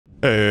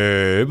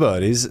Hey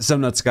buddies,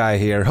 Some Nuts Guy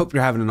here. Hope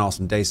you're having an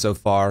awesome day so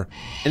far.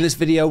 In this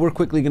video, we're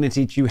quickly going to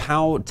teach you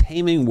how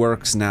taming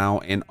works now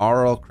in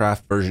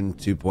RLCraft version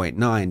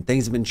 2.9.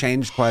 Things have been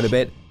changed quite a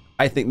bit.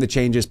 I think the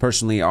changes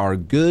personally are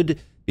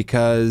good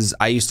because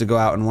I used to go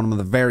out and one of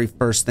the very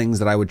first things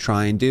that I would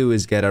try and do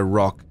is get a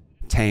rock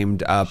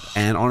tamed up,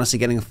 and honestly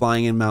getting a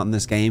flying in mount in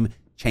this game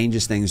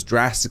changes things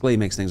drastically,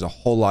 makes things a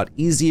whole lot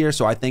easier.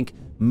 So I think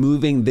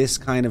moving this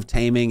kind of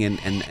taming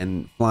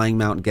and flying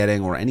mount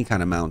getting, or any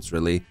kind of mounts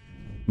really,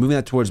 moving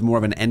that towards more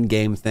of an end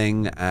game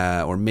thing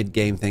or mid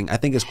game thing, I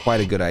think is quite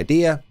a good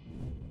idea.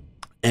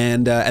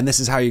 And this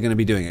is how you're going to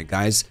be doing it,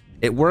 guys.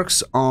 It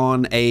works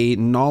on a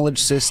knowledge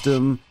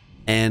system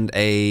and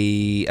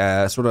a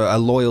sort of a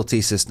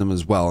loyalty system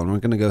as well. And we're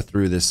going to go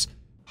through this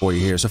for you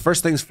here. So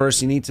first things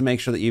first, you need to make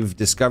sure that you've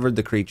discovered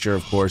the creature,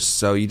 of course.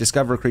 So you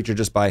discover a creature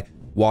just by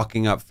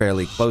walking up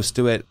fairly close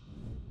to it.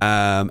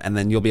 And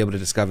then you'll be able to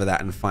discover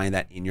that and find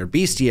that in your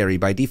bestiary.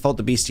 By default,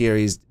 the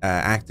bestiary is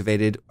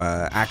activated,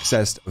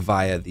 accessed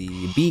via the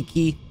B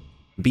key.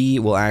 B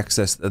will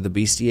access the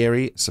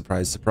bestiary.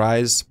 Surprise,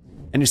 surprise.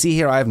 And you see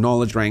here I have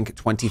knowledge rank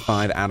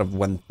 25 out of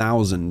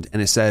 1000,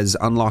 and it says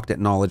unlocked at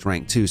knowledge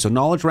rank 2. So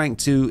knowledge rank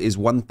 2 is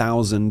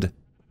 1000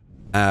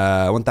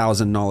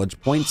 knowledge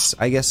points,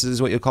 I guess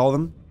is what you call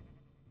them.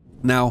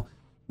 Now,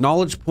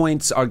 knowledge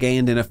points are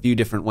gained in a few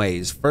different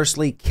ways.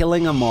 Firstly,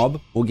 killing a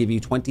mob will give you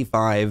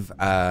 25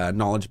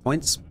 knowledge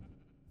points.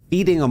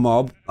 Feeding a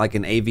mob, like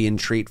an avian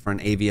treat for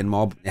an avian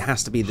mob, it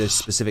has to be this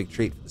specific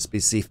treat for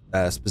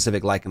the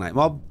specific lycanite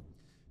mob.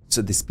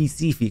 So the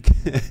specific.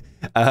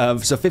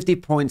 So 50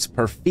 points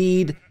per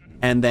feed,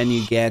 and then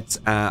you get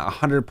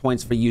 100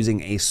 points for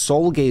using a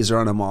soul gazer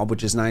on a mob,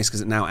 which is nice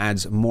because it now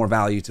adds more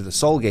value to the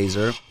soul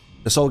gazer.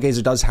 The soul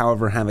gazer does,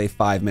 however, have a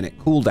 5-minute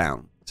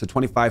cooldown. So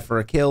 25 for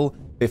a kill,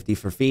 50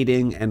 for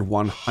feeding, and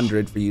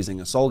 100 for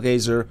using a soul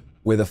gazer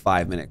with a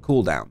 5-minute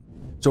cooldown.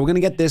 So we're going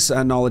to get this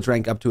knowledge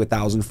rank up to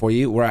 1000 for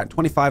you. We're at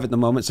 25 at the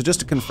moment. So just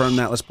to confirm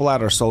that, let's pull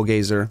out our soul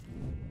gazer.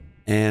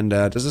 And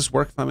does this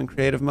work if I'm in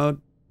creative mode?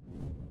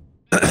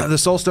 The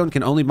soul stone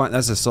can only buy...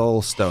 That's a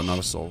soul stone, not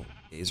a soul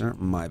gazer.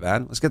 My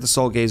bad. Let's get the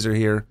soul gazer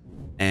here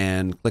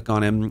and click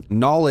on him.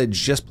 Knowledge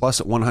just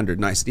plus at 100.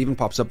 Nice. It even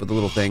pops up with a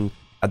little thing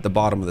at the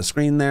bottom of the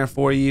screen there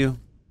for you.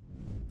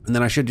 And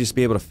then I should just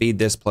be able to feed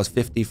this plus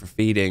 50 for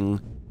feeding.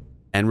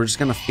 And we're just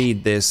going to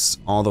feed this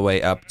all the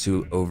way up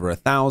to over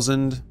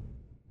 1000.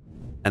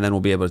 And then we'll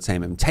be able to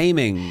tame him.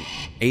 Taming,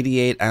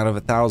 88 out of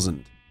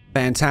 1000.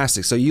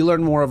 Fantastic. So you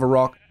learn more of a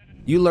rock.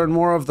 You learn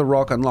more of the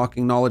rock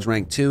unlocking knowledge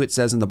rank 2, it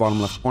says in the bottom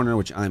left corner,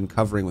 which I'm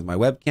covering with my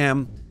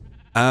webcam.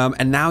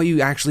 And now you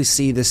actually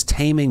see this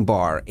taming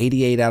bar,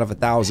 88 out of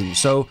 1000.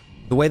 So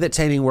the way that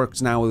taming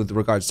works now with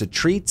regards to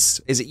treats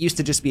is it used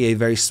to just be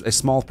a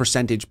small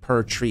percentage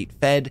per treat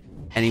fed.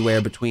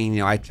 Anywhere between,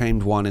 I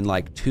tamed one in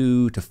like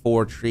 2 to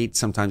 4 treats.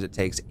 Sometimes it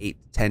takes 8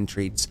 to 10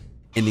 treats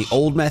in the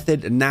old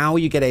method. Now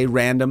you get a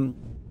random,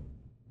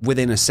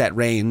 within a set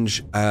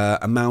range,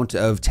 amount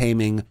of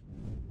taming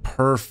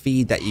per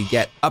feed that you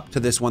get up to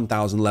this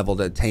 1000 level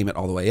to tame it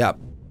all the way up.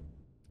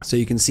 So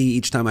you can see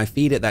each time I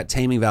feed it, that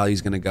taming value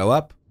is going to go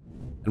up.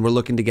 And we're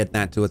looking to get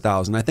that to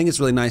 1000. I think it's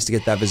really nice to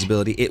get that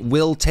visibility. It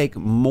will take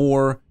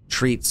more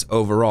treats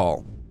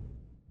overall.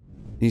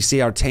 You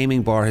see our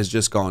taming bar has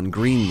just gone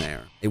green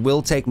there. It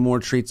will take more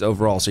treats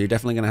overall, so you're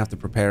definitely going to have to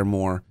prepare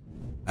more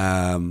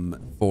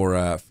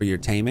for your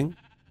taming.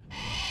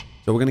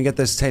 So we're going to get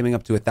this taming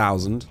up to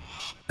 1000.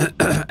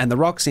 And the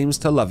rock seems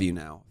to love you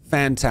now.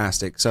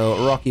 Fantastic.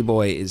 So Rocky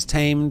Boy is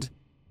tamed.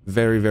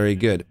 Very, very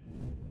good.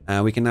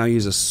 We can now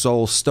use a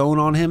soul stone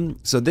on him.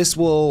 So this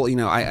will,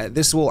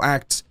 this will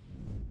act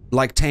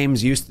like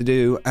tames used to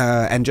do.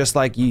 And just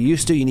like you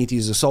used to, you need to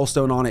use a soul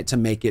stone on it to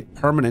make it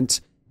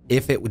permanent.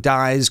 If it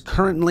dies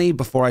currently,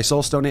 before I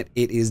soulstone it,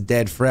 it is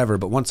dead forever.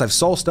 But once I've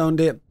soulstoned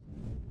it,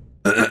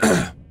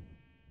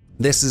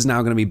 this is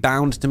now going to be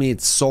bound to me.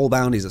 It's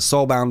soulbound. He's a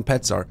soulbound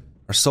pet. Our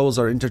souls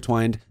are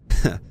intertwined.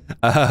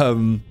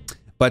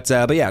 But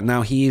yeah,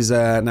 now he's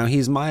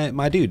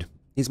my dude.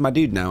 He's my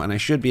dude now, and I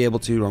should be able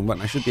to, wrong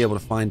button, I should be able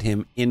to find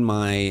him in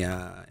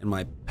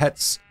my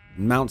pets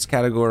mounts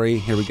category.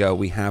 Here we go.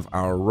 We have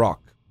our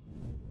rock.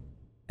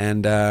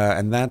 And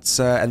that's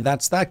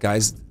that,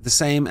 guys. The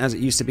same as it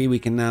used to be. We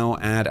can now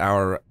add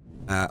our.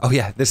 Oh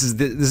yeah, this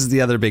is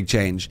the other big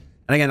change.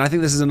 And again, I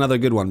think this is another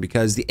good one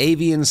because the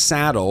avian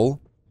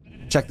saddle.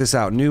 Check this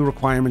out. New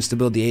requirements to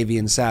build the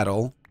avian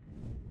saddle.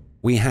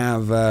 We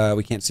have.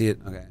 We can't see it.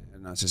 Okay,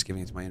 no, it's just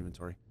giving it to my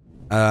inventory.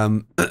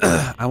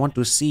 I want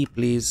to see,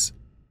 please.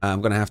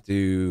 I'm gonna have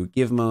to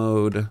give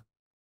mode.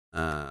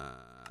 There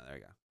we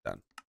go.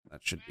 Done. That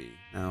should be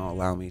now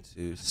allow me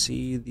to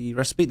see the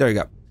recipe. There you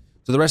go.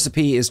 So the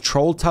recipe is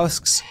troll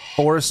tusks,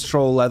 forest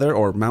troll leather,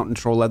 or mountain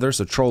troll leather,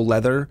 so troll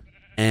leather,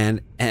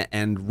 and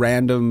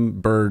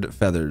random bird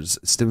feathers,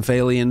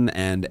 Stymphalian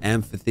and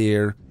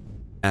Amphithere.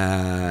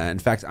 In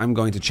fact, I'm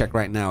going to check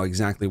right now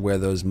exactly where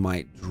those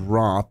might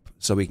drop,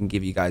 so we can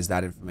give you guys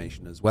that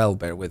information as well.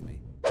 Bear with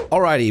me.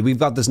 Alrighty, we've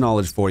got this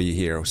knowledge for you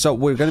here. So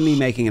we're going to be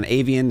making an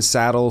avian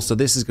saddle, so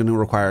this is going to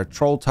require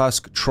troll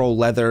tusk, troll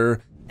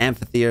leather,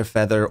 amphitheater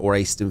feather, or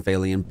a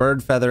Stymphalian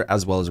bird feather,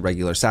 as well as a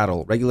regular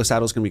saddle. Regular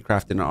saddles can be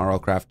crafted in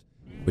RLCraft,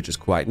 which is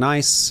quite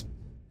nice.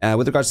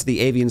 With regards to the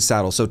avian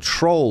saddle, so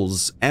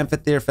trolls,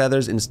 amphitheater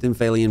feathers, and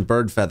Stymphalian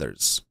bird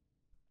feathers.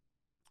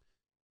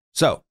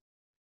 So,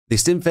 the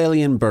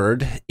Stymphalian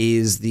bird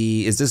is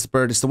this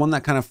bird. It's the one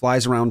that kind of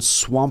flies around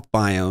swamp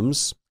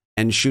biomes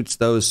and shoots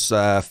those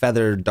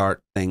feather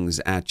dart things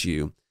at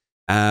you.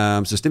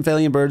 So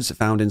Stymphalian birds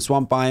found in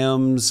swamp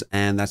biomes,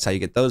 and that's how you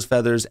get those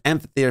feathers.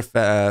 Amphitheater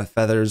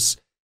feathers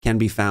can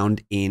be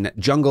found in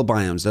jungle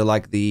biomes. They're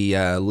like the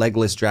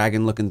legless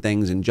dragon-looking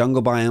things in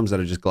jungle biomes that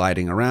are just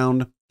gliding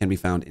around, can be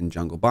found in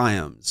jungle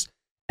biomes.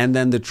 And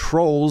then the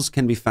trolls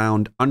can be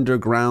found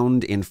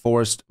underground in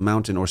forest,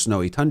 mountain, or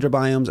snowy tundra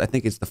biomes. I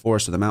think it's the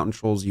forest or the mountain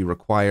trolls you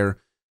require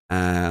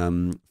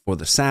for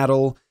the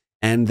saddle.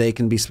 And they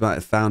can be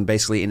found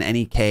basically in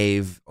any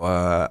cave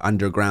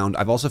underground.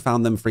 I've also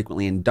found them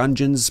frequently in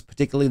dungeons,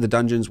 particularly the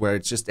dungeons where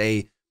it's just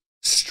a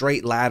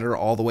straight ladder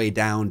all the way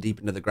down deep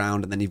into the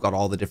ground, and then you've got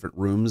all the different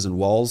rooms and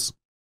walls.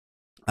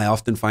 I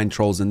often find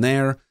trolls in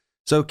there.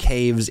 So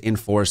caves in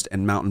forest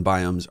and mountain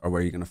biomes are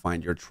where you're going to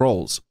find your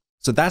trolls.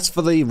 So that's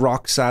for the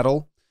rock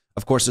saddle.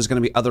 Of course, there's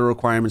going to be other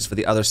requirements for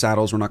the other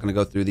saddles. We're not going to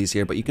go through these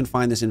here, but you can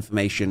find this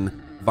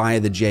information via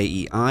the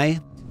JEI.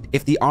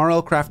 If the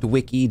RLCraft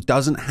wiki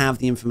doesn't have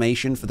the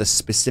information for the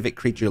specific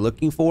creature you're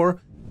looking for,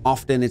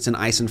 often it's an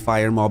ice and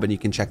fire mob, and you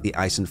can check the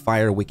ice and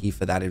fire wiki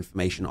for that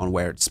information on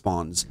where it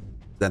spawns.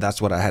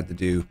 That's what I had to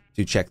do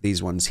to check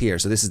these ones here.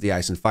 So this is the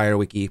ice and fire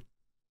wiki.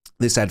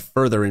 This had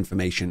further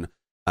information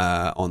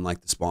on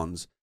like the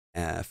spawns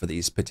for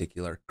these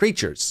particular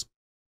creatures.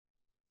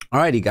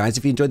 Alrighty guys,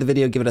 if you enjoyed the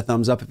video, give it a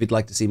thumbs up. If you'd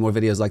like to see more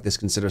videos like this,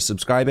 consider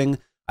subscribing.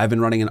 I've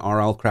been running an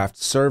RLCraft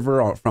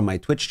server from my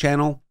Twitch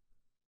channel.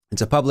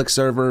 It's a public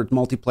server,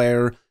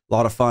 multiplayer, a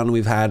lot of fun.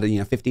 We've had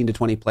 15 to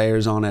 20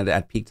 players on it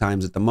at peak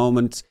times at the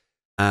moment.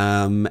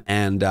 I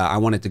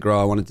want it to grow.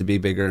 I want it to be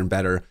bigger and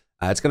better.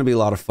 It's going to be a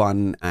lot of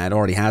fun. It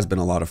already has been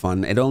a lot of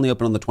fun. It only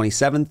opened on the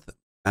 27th.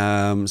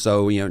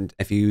 So,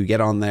 if you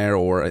get on there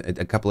or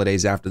a couple of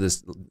days after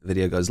this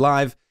video goes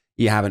live,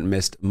 you haven't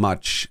missed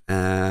much.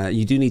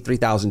 You do need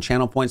 3,000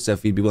 channel points. So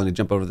if you'd be willing to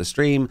jump over the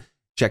stream,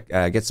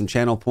 get some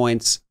channel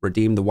points,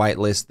 redeem the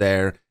whitelist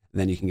there,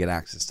 and then you can get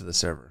access to the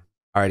server.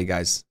 Alrighty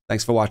guys,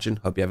 thanks for watching.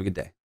 Hope you have a good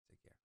day.